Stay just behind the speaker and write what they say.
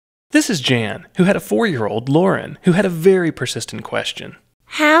This is Jan, who had a 4-year-old, Lauren, who had a very persistent question.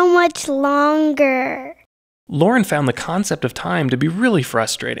 How much longer? Lauren found the concept of time to be really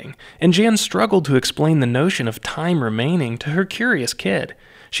frustrating, and Jan struggled to explain the notion of time remaining to her curious kid.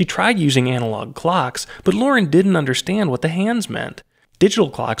 She tried using analog clocks, but Lauren didn't understand what the hands meant. Digital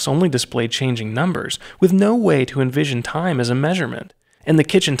clocks only displayed changing numbers, with no way to envision time as a measurement. And the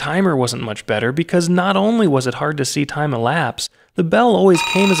kitchen timer wasn't much better because not only was it hard to see time elapse, the bell always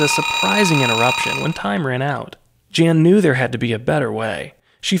came as a surprising interruption when time ran out. Jan knew there had to be a better way.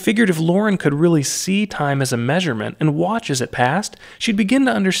 She figured if Lauren could really see time as a measurement and watch as it passed, she'd begin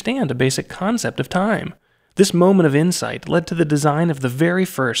to understand a basic concept of time. This moment of insight led to the design of the very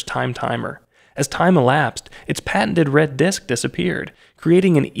first time timer. As time elapsed, its patented red disc disappeared,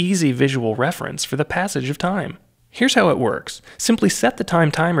 creating an easy visual reference for the passage of time. Here's how it works. Simply set the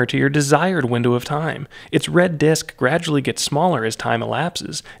time timer to your desired window of time. Its red disc gradually gets smaller as time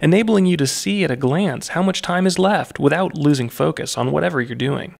elapses, enabling you to see at a glance how much time is left without losing focus on whatever you're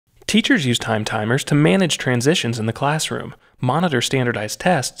doing. Teachers use time timers to manage transitions in the classroom, monitor standardized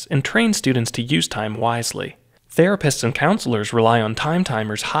tests, and train students to use time wisely. Therapists and counselors rely on time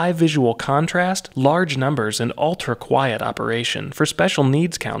timers' high visual contrast, large numbers, and ultra-quiet operation for special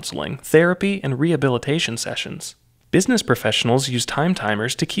needs counseling, therapy, and rehabilitation sessions. Business professionals use time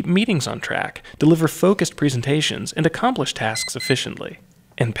timers to keep meetings on track, deliver focused presentations, and accomplish tasks efficiently.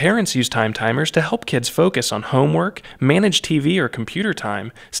 And parents use time timers to help kids focus on homework, manage TV or computer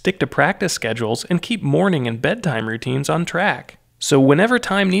time, stick to practice schedules, and keep morning and bedtime routines on track. So whenever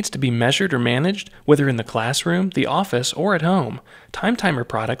time needs to be measured or managed, whether in the classroom, the office, or at home, time timer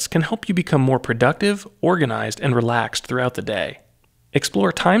products can help you become more productive, organized, and relaxed throughout the day.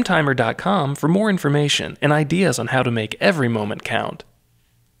 Explore timetimer.com for more information and ideas on how to make every moment count.